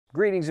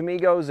Greetings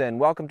amigos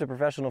and welcome to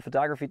Professional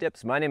Photography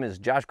Tips. My name is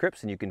Josh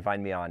Cripps and you can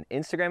find me on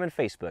Instagram and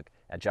Facebook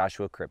at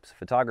Joshua Cripps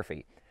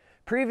Photography.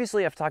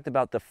 Previously I've talked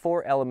about the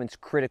 4 elements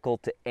critical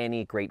to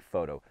any great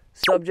photo: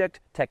 subject,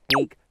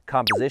 technique,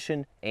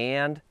 composition,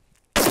 and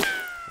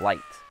light.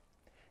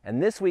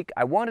 And this week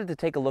I wanted to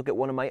take a look at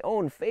one of my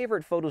own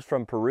favorite photos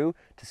from Peru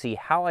to see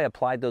how I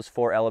applied those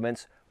 4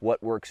 elements,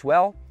 what works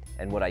well,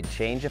 and what I'd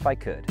change if I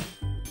could.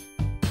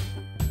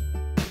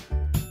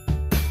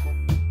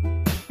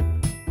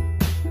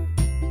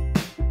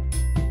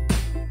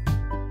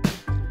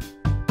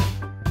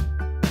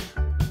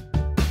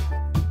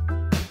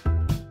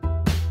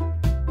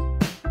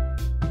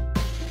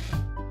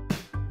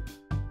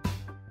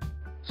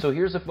 So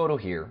here's a photo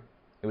here.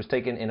 It was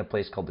taken in a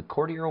place called the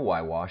Cordillera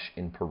Huayhuash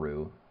in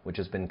Peru, which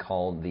has been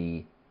called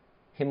the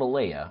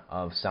Himalaya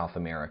of South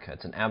America.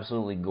 It's an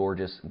absolutely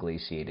gorgeous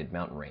glaciated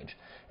mountain range.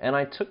 And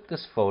I took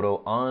this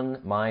photo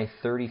on my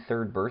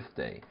 33rd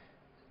birthday,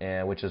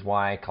 which is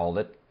why I called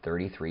it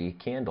 33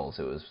 Candles.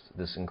 It was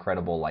this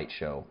incredible light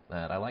show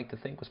that I like to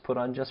think was put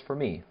on just for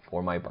me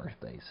for my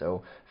birthday.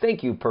 So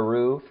thank you,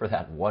 Peru, for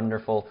that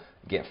wonderful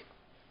gift.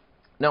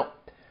 Now,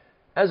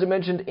 as I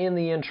mentioned in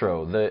the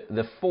intro,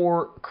 the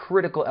 4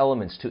 critical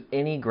elements to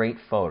any great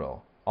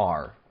photo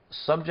are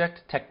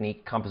subject,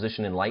 technique,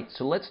 composition, and light.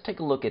 So let's take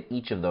a look at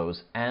each of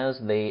those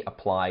as they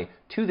apply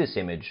to this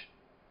image,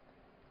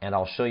 and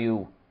I'll show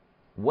you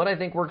what I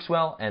think works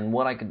well and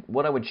what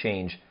I would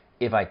change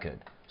if I could.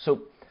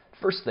 So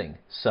first thing,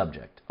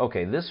 subject.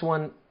 Okay, this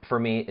one for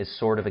me is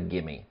sort of a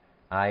gimme.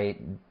 I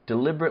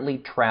deliberately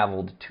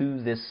traveled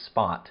to this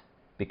spot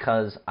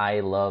because I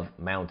love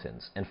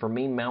mountains. And for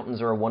me,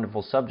 mountains are a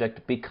wonderful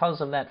subject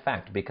because of that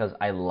fact, because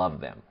I love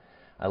them.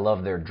 I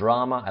love their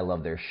drama, I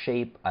love their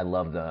shape, I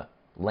love the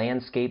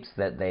landscapes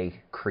that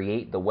they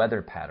create, the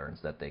weather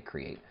patterns that they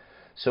create.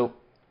 So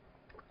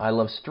I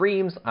love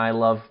streams, I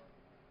love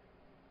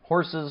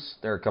horses.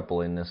 There are a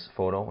couple in this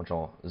photo, which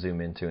I'll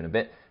zoom into in a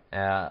bit.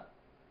 And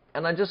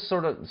I just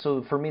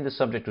so for me the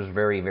subject was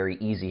very, very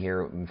easy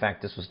here. In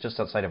fact, this was just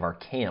outside of our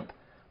camp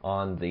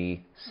on the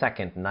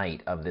second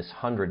night of this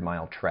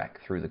 100-mile trek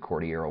through the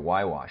Cordillera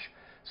Huayhuash.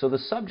 So the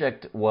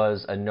subject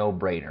was a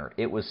no-brainer.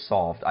 It was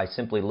solved. I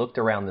simply looked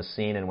around the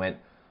scene and went,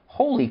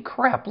 holy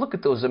crap, look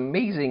at those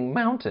amazing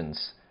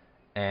mountains.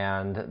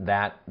 And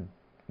that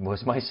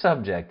was my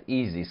subject.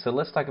 Easy. So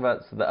let's talk about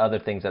the other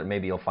things that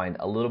maybe you'll find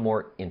a little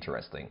more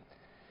interesting.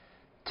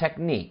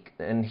 Technique.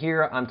 And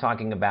here I'm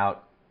talking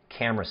about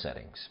camera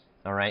settings.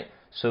 All right?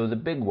 So the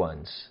big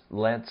ones.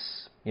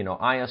 Let's,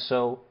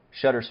 ISO,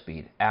 shutter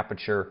speed,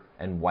 aperture,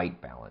 and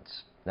white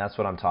balance. That's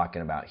what I'm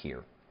talking about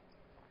here.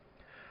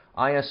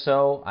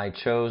 ISO, I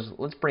chose,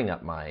 let's bring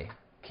up my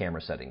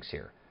camera settings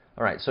here.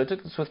 All right, so I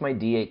took this with my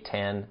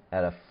D810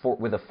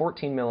 with a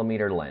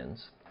 14mm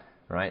lens.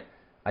 All right,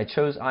 I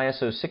chose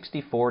ISO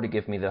 64 to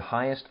give me the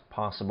highest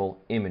possible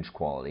image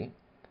quality.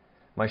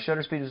 My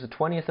shutter speed was a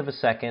 20th of a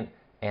second,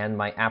 and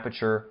my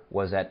aperture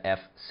was at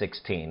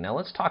f16. Now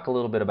let's talk a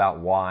little bit about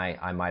why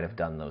I might have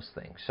done those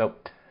things. So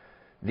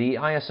the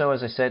ISO,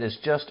 as I said, is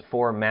just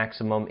for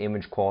maximum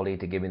image quality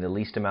to give me the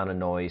least amount of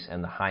noise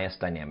and the highest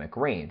dynamic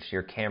range.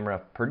 Your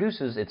camera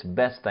produces its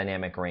best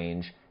dynamic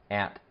range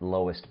at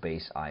lowest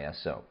base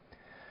ISO.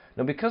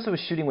 Now, because I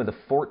was shooting with a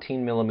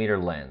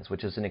 14mm lens,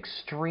 which is an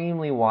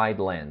extremely wide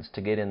lens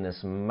to get in this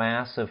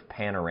massive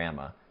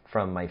panorama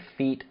from my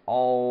feet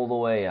all the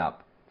way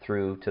up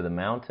through to the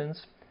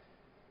mountains,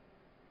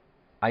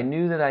 I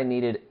knew that I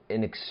needed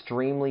an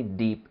extremely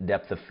deep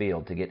depth of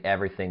field to get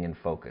everything in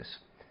focus.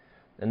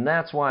 And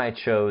that's why I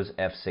chose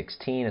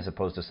f16 as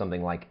opposed to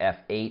something like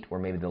f8, where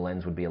maybe the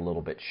lens would be a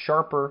little bit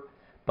sharper.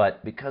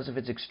 But because of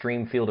its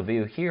extreme field of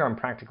view, here I'm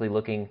practically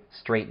looking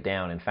straight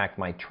down. In fact,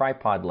 my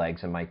tripod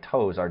legs and my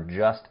toes are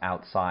just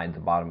outside the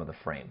bottom of the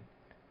frame.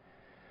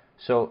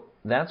 So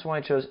that's why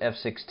I chose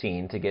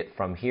f16 to get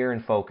from here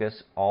in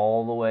focus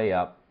all the way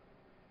up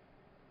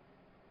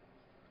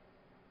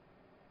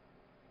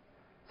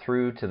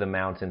through to the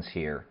mountains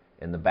here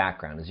in the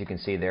background. As you can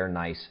see, they're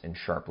nice and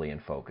sharply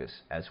in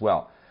focus as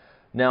well.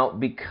 Now,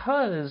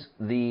 because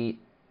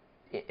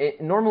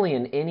normally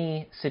in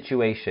any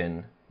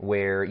situation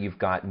where you've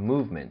got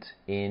movement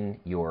in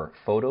your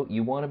photo,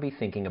 you want to be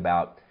thinking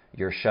about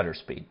your shutter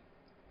speed.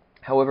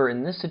 However,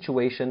 in this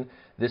situation,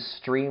 this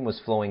stream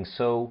was flowing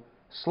so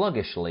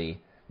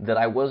sluggishly that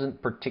I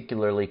wasn't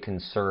particularly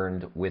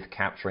concerned with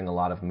capturing a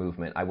lot of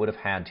movement. I would have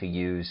had to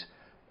use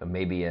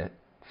maybe a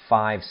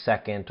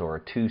 5-second or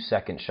a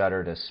 2-second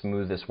shutter to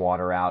smooth this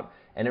water out,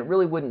 and it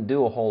really wouldn't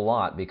do a whole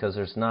lot because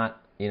there's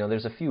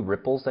a few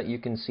ripples that you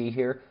can see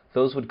here.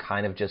 Those would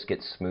kind of just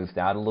get smoothed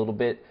out a little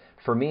bit.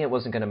 For me, it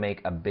wasn't going to make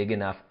a big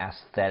enough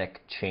aesthetic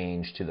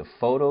change to the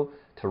photo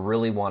to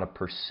really want to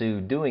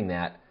pursue doing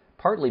that,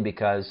 partly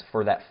because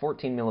for that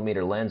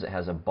 14mm lens, it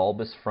has a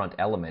bulbous front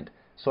element,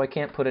 so I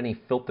can't put any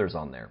filters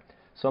on there.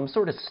 So I'm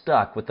sort of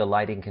stuck with the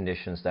lighting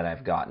conditions that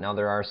I've got. Now,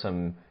 there are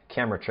some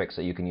camera tricks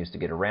that you can use to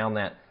get around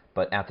that,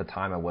 but at the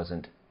time I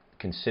wasn't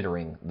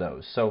considering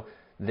those. So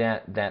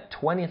that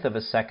 20th of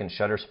a second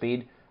shutter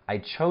speed, I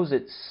chose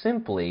it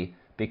simply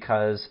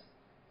because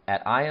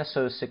at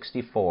ISO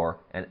 64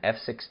 and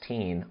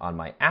f16 on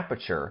my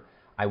aperture,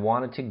 I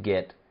wanted to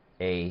get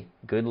a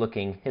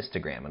good-looking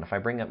histogram. And if I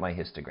bring up my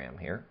histogram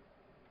here,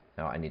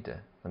 now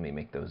let me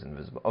make those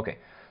invisible. Okay,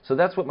 so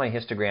that's what my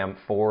histogram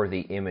for the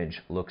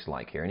image looks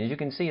like here. And as you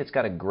can see, it's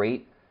got a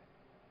great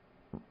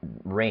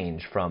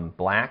range from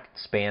black,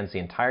 spans the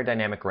entire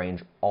dynamic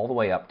range, all the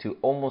way up to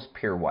almost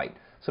pure white.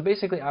 So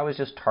basically, I was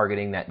just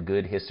targeting that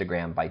good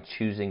histogram by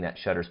choosing that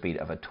shutter speed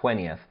of a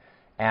 20th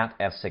at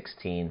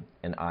f16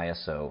 and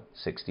ISO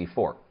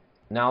 64.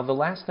 Now, the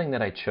last thing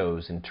that I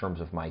chose in terms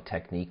of my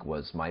technique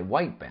was my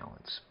white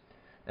balance.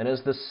 And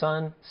as the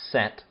sun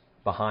set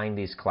behind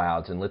these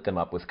clouds and lit them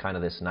up with kind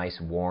of this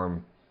nice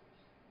warm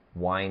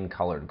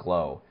wine-colored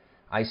glow,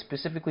 I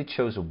specifically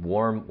chose a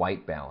warm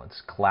white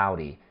balance,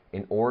 cloudy,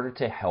 in order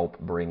to help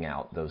bring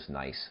out those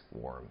nice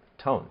warm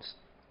tones.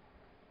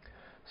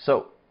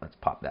 So let's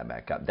pop that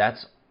back up.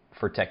 That's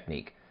for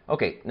technique.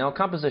 Okay, now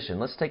composition.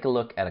 Let's take a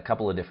look at a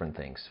couple of different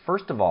things.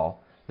 First of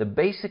all, the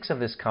basics of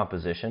this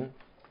composition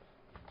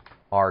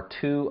are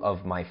two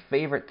of my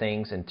favorite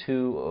things and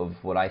two of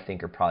what I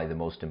think are probably the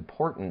most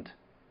important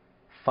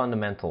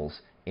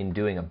fundamentals in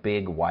doing a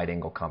big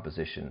wide-angle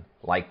composition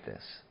like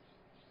this.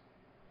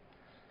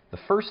 The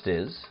first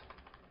is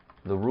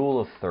the rule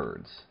of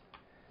thirds.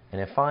 And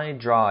if I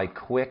draw a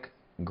quick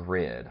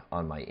grid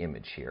on my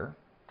image here,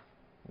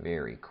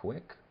 very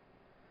quick,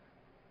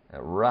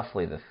 at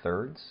roughly the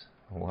thirds,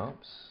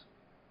 whoops,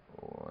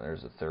 oh,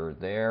 there's a third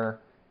there,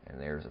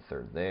 and there's a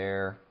third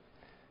there,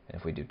 and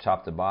if we do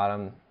top to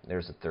bottom,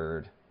 there's a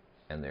third,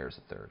 and there's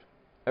a third.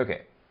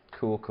 Okay,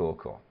 cool, cool,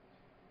 cool.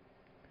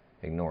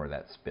 Ignore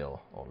that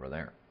spill over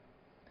there.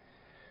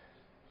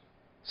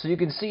 So you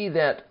can see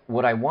that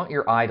what I want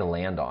your eye to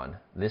land on,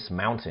 this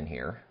mountain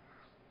here,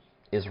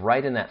 is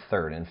right in that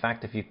third. In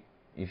fact, if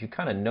you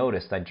kind of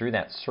noticed, I drew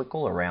that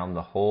circle around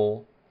the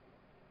whole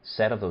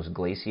set of those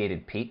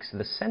glaciated peaks.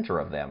 The center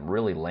of them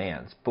really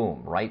lands,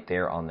 boom, right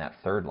there on that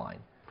third line.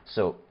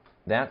 So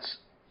that's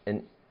a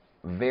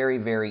very,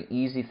 very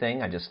easy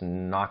thing. I just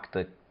knocked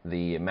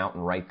the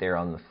mountain right there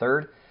on the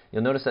third.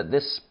 You'll notice that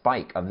this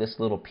spike of this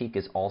little peak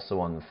is also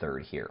on the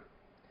third here.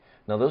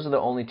 Now those are the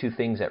only two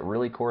things that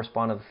really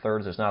correspond to the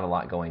thirds. There's not a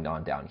lot going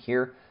on down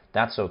here.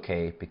 That's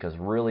okay, because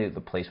really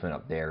the placement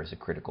up there is a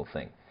critical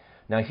thing.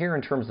 Now here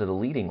in terms of the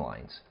leading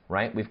lines,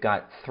 right, we've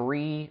got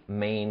three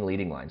main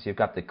leading lines. You've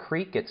got the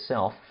creek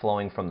itself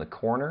flowing from the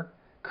corner,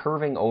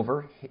 curving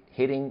over,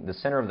 hitting the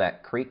center of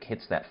that creek,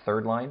 hits that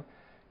third line,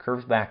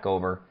 curves back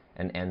over,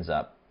 and ends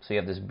up. So you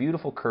have this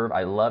beautiful curve.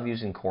 I love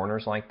using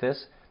corners like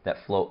this that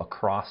flow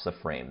across the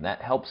frame.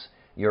 That helps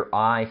your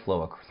eye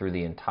flow through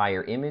the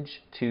entire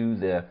image to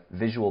the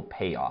visual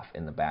payoff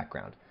in the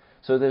background.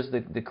 So there's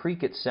the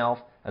creek itself,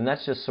 and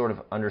that's just sort of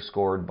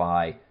underscored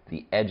by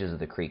the edges of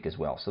the creek as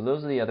well. So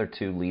those are the other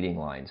two leading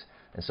lines.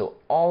 And so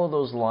all of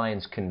those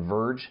lines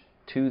converge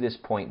to this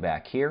point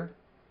back here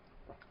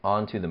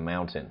onto the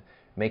mountain,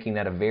 making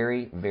that a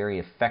very, very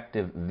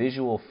effective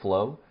visual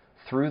flow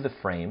through the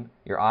frame.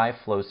 Your eye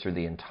flows through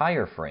the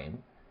entire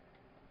frame,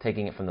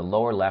 taking it from the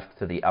lower left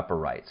to the upper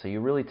right. So you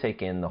really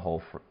take in the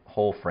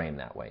whole frame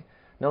that way.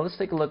 Now let's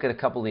take a look at a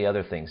couple of the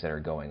other things that are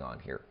going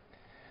on here.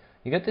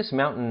 You get this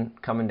mountain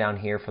coming down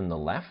here from the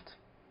left,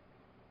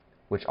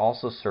 which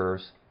also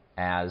serves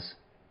as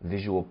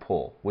visual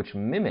pull, which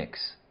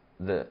mimics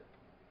the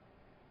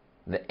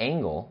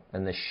angle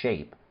and the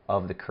shape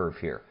of the curve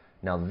here.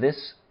 Now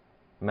this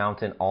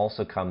mountain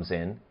also comes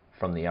in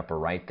from the upper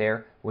right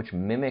there, which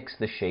mimics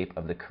the shape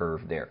of the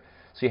curve there.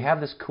 So you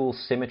have this cool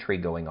symmetry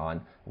going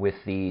on with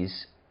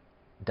these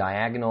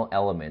diagonal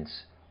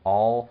elements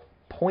all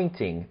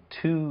pointing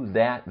to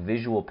that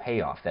visual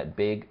payoff, that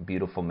big,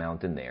 beautiful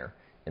mountain there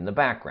in the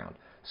background.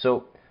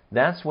 So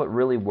that's what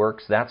really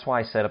works. That's why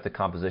I set up the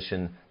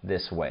composition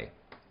this way.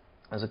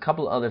 There's a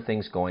couple of other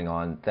things going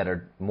on that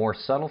are more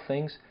subtle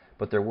things,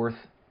 but they're worth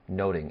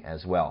noting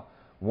as well.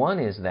 One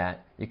is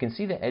that you can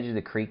see the edge of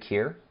the creek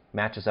here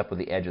matches up with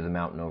the edge of the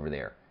mountain over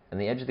there. And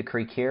the edge of the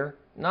creek here,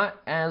 not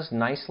as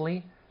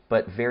nicely,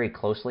 but very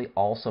closely,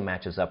 also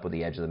matches up with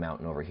the edge of the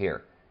mountain over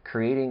here,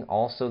 creating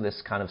also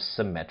this kind of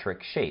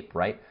symmetric shape,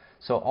 right?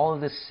 So all of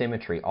this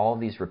symmetry, all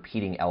of these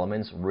repeating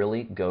elements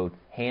really go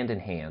hand in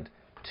hand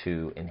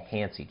to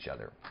enhance each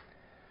other.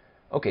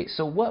 Okay,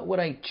 so what would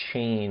I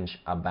change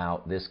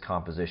about this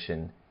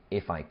composition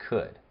if I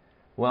could?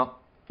 Well,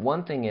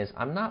 one thing is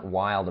I'm not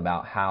wild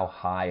about how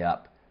high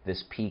up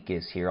this peak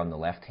is here on the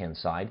left-hand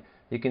side.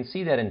 You can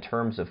see that in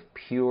terms of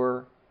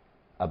pure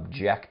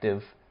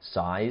objective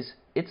size,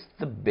 it's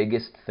the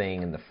biggest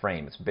thing in the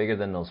frame. It's bigger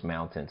than those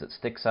mountains. It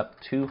sticks up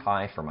too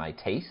high for my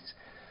tastes.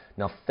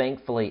 Now,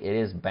 thankfully, it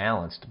is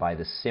balanced by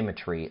the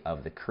symmetry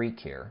of the creek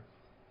here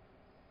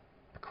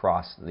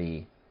across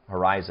the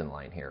horizon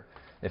line here.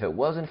 If it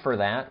wasn't for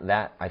that,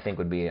 that I think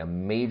would be a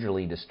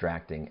majorly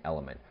distracting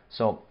element.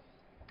 So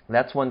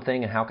that's one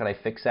thing, and how could I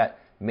fix that?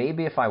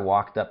 Maybe if I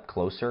walked up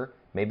closer,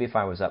 maybe if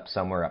I was up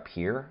somewhere up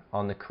here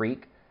on the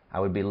creek, I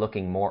would be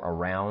looking more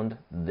around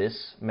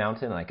this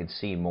mountain, and I could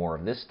see more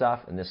of this stuff,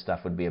 and this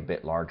stuff would be a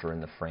bit larger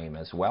in the frame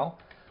as well.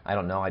 I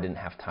don't know, I didn't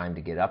have time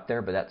to get up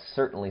there, but that's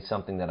certainly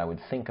something that I would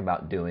think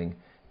about doing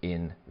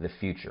in the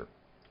future.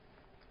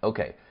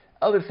 Okay,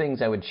 other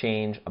things I would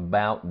change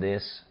about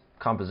this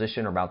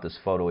composition or about this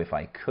photo if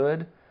I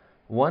could.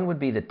 One would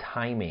be the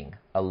timing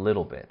a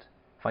little bit.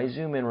 If I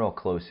zoom in real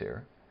close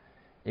here,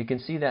 you can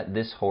see that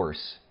this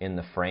horse in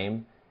the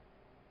frame,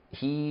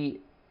 he's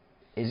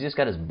just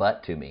got his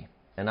butt to me.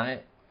 And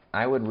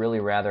I would really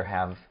rather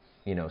have,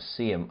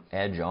 see him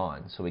edge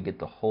on so we get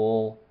the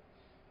whole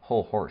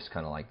horse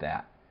kind of like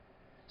that.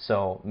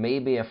 So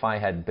maybe if I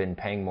had been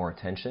paying more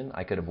attention,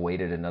 I could have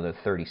waited another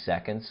 30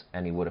 seconds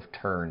and he would have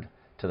turned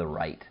to the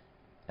right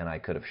and I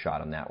could have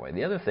shot him that way.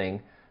 The other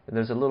thing,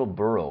 there's a little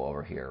burrow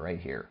over here, right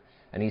here.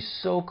 And he's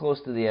so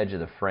close to the edge of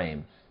the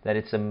frame that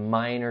it's a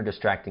minor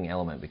distracting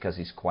element because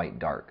he's quite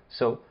dark.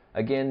 So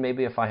again,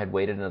 maybe if I had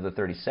waited another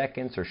 30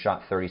 seconds or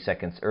shot 30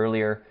 seconds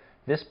earlier,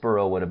 this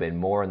burrow would have been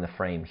more in the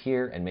frame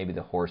here and maybe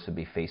the horse would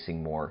be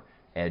facing more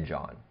edge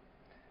on.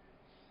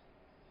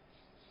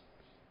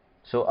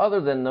 So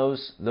other than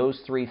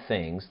those three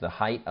things, the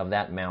height of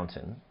that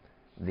mountain,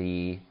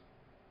 the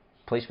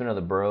placement of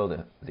the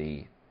burrow,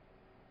 the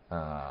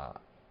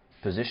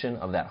position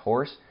of that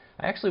horse,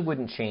 I actually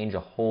wouldn't change a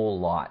whole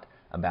lot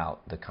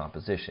about the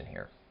composition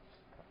here.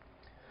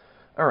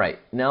 Alright,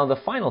 now the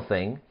final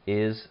thing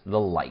is the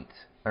light.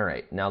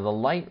 Alright, now the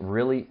light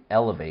really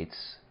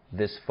elevates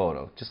this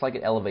photo, just like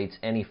it elevates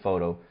any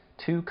photo,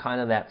 to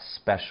kind of that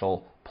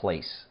special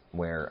place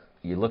where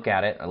you look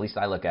at it, at least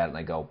I look at it and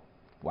I go,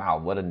 wow,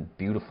 what a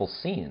beautiful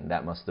scene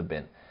that must have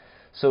been.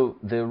 So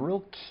the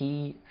real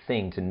key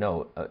thing to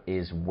note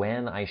is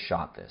when I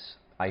shot this.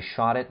 I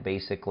shot it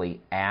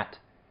basically at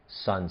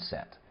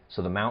sunset.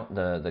 So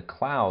the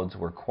clouds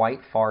were quite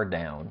far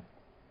down.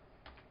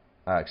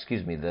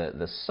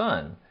 The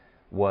sun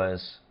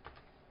was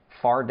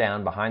far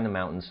down behind the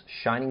mountains,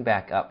 shining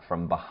back up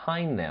from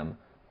behind them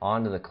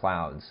onto the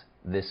clouds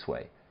this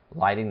way,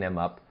 lighting them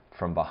up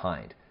from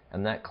behind.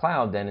 And that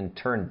cloud then in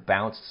turn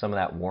bounced some of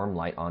that warm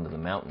light onto the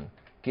mountain,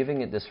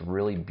 giving it this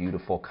really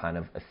beautiful kind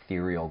of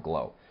ethereal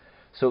glow.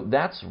 So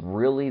that's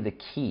really the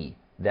key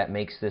that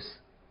makes this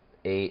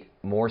a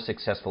more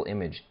successful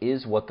image,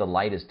 is what the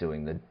light is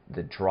doing,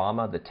 the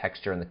drama, the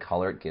texture, and the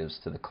color it gives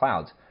to the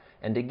clouds.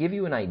 And to give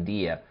you an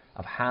idea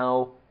of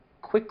how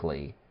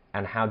quickly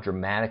and how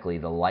dramatically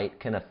the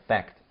light can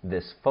affect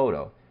this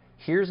photo,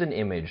 here's an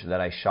image that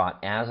I shot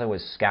as I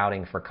was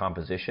scouting for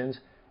compositions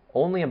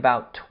only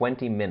about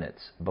 20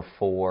 minutes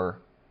before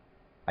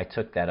I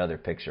took that other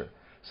picture.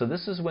 So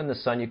this is when the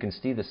sun, you can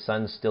see the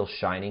sun still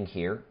shining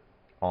here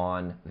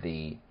on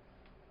the,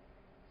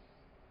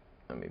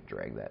 let me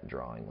drag that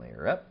drawing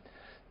layer up.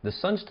 The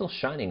sun's still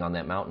shining on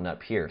that mountain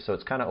up here. So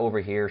it's kind of over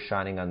here,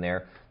 shining on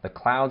there. The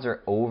clouds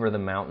are over the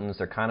mountains.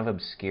 They're kind of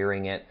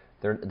obscuring it.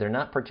 They're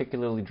not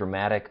particularly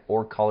dramatic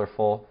or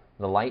colorful.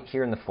 The light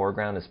here in the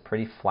foreground is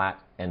pretty flat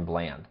and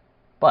bland.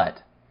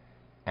 But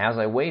as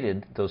I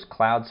waited, those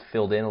clouds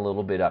filled in a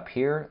little bit up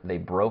here. They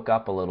broke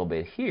up a little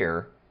bit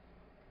here.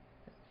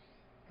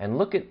 And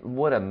look at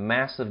what a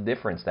massive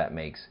difference that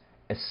makes.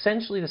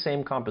 Essentially the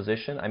same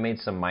composition. I made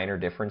some minor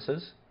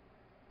differences,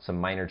 some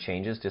minor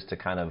changes just to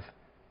kind of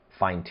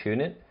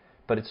fine-tune it.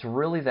 But it's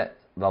really that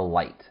the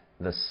light,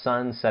 the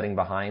sun setting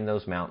behind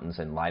those mountains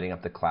and lighting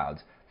up the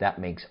clouds, that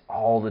makes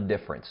all the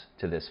difference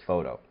to this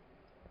photo.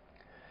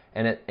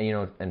 And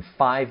in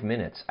 5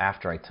 minutes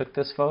after I took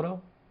this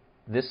photo,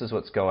 this is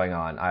what's going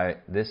on.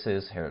 This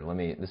is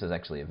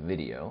actually a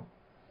video.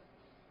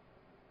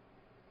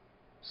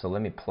 So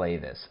let me play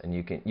this, and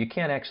you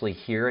can't actually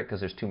hear it because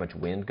there's too much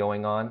wind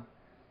going on.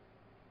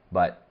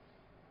 But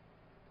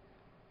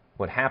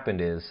what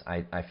happened is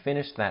I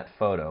finished that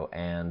photo,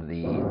 and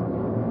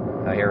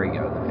here we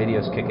go. The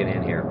video's kicking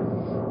in here.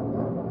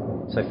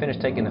 So I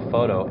finished taking the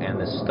photo, and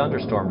this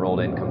thunderstorm rolled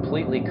in,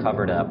 completely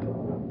covered up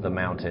the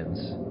mountains.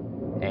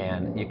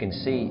 And you can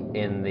see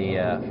in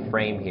the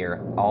frame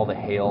here all the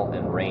hail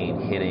and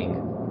rain hitting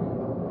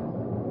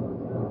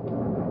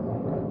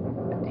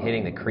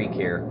the creek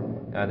here.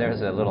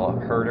 There's a little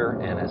herder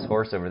and his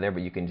horse over there,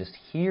 but you can just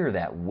hear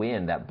that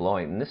wind, that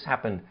blowing. And this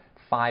happened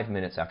 5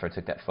 minutes after I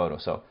took that photo.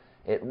 So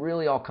it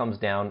really all comes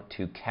down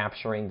to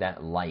capturing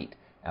that light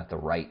at the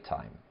right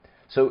time.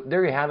 So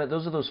there you have it.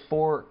 Those are those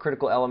 4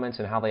 critical elements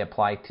and how they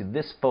apply to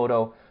this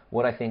photo,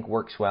 what I think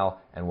works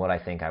well, and what I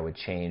think I would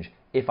change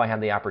if I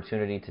had the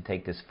opportunity to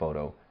take this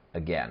photo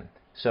again.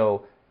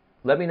 So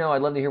let me know.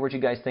 I'd love to hear what you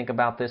guys think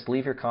about this.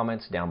 Leave your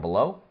comments down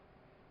below,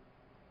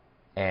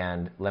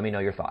 and let me know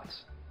your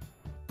thoughts.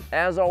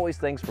 As always,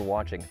 thanks for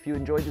watching. If you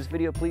enjoyed this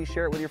video, please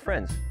share it with your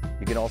friends.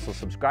 You can also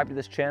subscribe to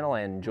this channel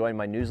and join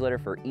my newsletter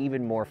for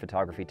even more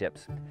photography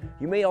tips.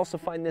 You may also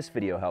find this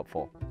video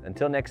helpful.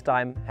 Until next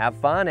time, have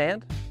fun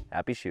and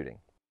happy shooting.